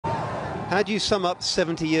How do you sum up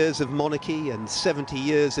 70 years of monarchy and 70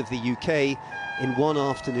 years of the UK in one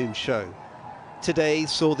afternoon show? Today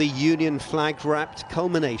saw the Union flag-wrapped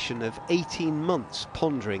culmination of 18 months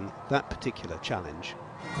pondering that particular challenge.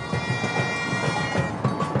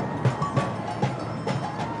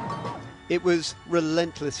 It was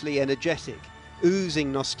relentlessly energetic,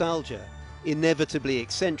 oozing nostalgia, inevitably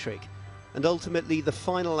eccentric, and ultimately the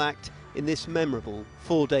final act in this memorable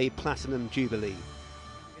four-day Platinum Jubilee.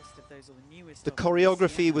 The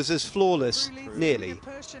choreography was as flawless, nearly,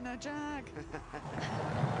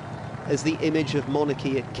 as the image of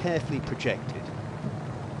monarchy it carefully projected,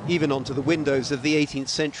 even onto the windows of the 18th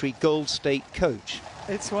century Gold State coach.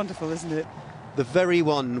 It's wonderful, isn't it? The very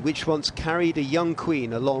one which once carried a young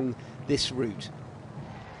queen along this route.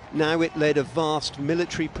 Now it led a vast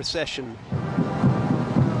military procession,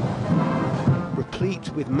 replete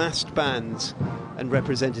with massed bands and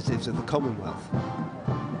representatives of the Commonwealth.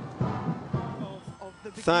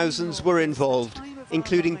 Thousands were involved,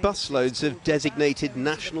 including busloads of designated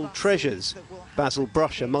national treasures, Basil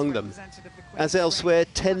Brush among them. As elsewhere,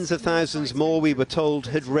 tens of thousands more, we were told,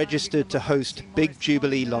 had registered to host big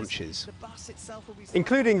Jubilee lunches.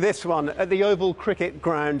 Including this one at the Oval Cricket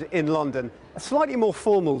Ground in London. A slightly more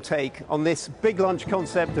formal take on this big lunch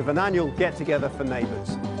concept of an annual get-together for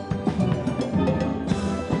neighbours.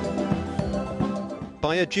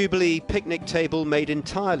 By a Jubilee picnic table made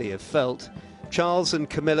entirely of felt, Charles and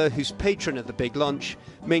Camilla, who's patron of the big lunch,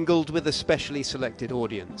 mingled with a specially selected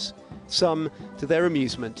audience. Some, to their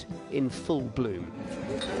amusement, in full bloom.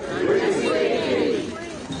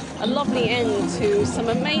 A lovely end to some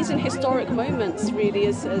amazing historic moments, really,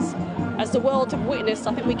 as the world have witnessed.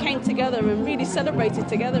 I think we came together and really celebrated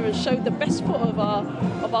together and showed the best foot of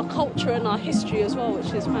our culture and our history as well,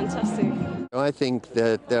 which is fantastic. I think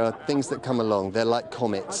that there are things that come along. They're like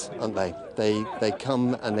comets, aren't they? They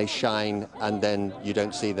come and they shine, and then you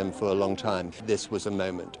don't see them for a long time. This was a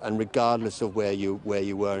moment, and regardless of where you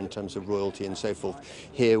were in terms of royalty and so forth,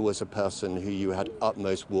 here was a person who you had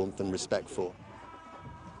utmost warmth and respect for.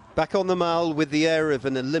 Back on the Mall with the air of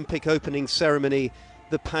an Olympic opening ceremony,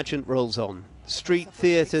 the pageant rolls on. Street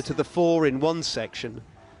theatre to the fore in one section,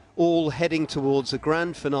 all heading towards a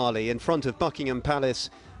grand finale in front of Buckingham Palace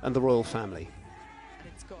and the royal family.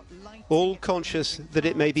 All conscious that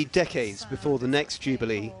it may be decades before the next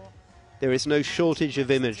Jubilee, there is no shortage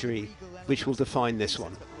of imagery which will define this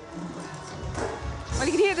one. Well,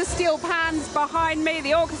 you can hear the steel pans behind me,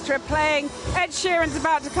 the orchestra playing. Ed Sheeran's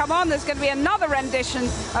about to come on. There's going to be another rendition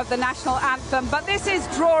of the national anthem, but this is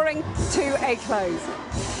drawing to a close.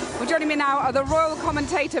 Well, joining me now are the royal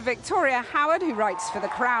commentator Victoria Howard, who writes for the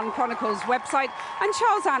Crown Chronicles website, and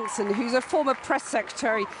Charles Anson, who's a former press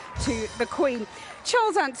secretary to the Queen.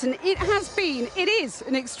 Charles Anson, it is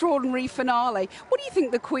an extraordinary finale. What do you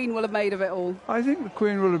think the Queen will have made of it all? I think the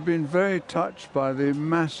Queen will have been very touched by the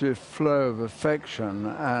massive flow of affection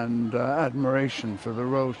and admiration for the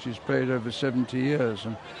role she's played over 70 years.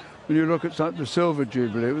 And when you look at the Silver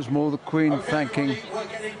Jubilee, it was more the Queen thanking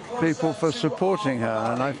people for supporting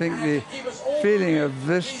her. And I think the feeling of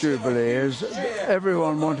this Jubilee is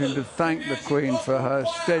everyone wanting to thank the Queen for her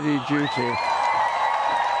steady duty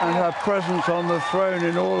and her presence on the throne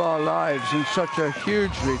in all our lives in such a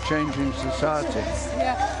hugely changing society.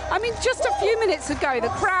 Yeah, I mean, just a few minutes ago, the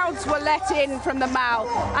crowds were let in from the Mall,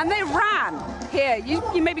 and they ran here. You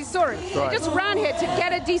maybe saw it. Right. They just ran here to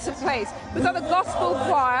get a decent place. We've got the gospel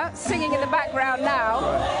choir singing in the background now.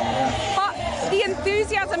 Right. But the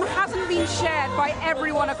enthusiasm hasn't been shared by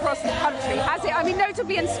everyone across the country, has it? I mean,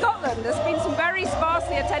 notably in Scotland, there's been some very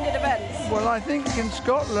sparsely attended events. Well, I think in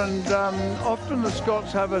Scotland, often the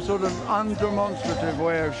Scots have a sort of undemonstrative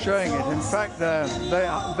way of showing it. In fact, they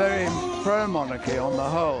are very pro-monarchy on the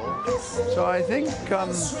whole. So I think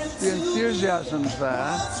the enthusiasm's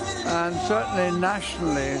there, and certainly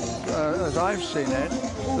nationally, as I've seen it,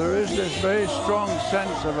 there is this very strong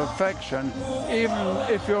sense of affection, even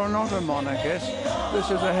if you're not a monarchist. This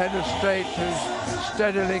is a head of state who's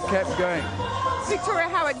steadily kept going. Victoria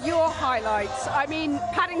Howard, your highlights. I mean,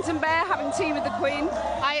 Paddington Bear having tea with the Queen.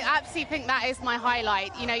 I absolutely think that is my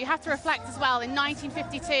highlight. You know, you have to reflect as well, in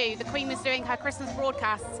 1952, the Queen was doing her Christmas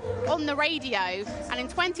broadcasts on the radio, and in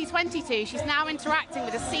 2022, she's now interacting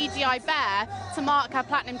with a CGI bear to mark her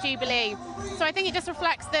Platinum Jubilee. So I think it just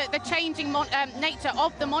reflects the changing nature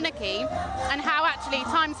of the monarchy and how actually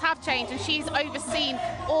times have changed, and she's overseen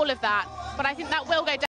all of that. But I think that will go down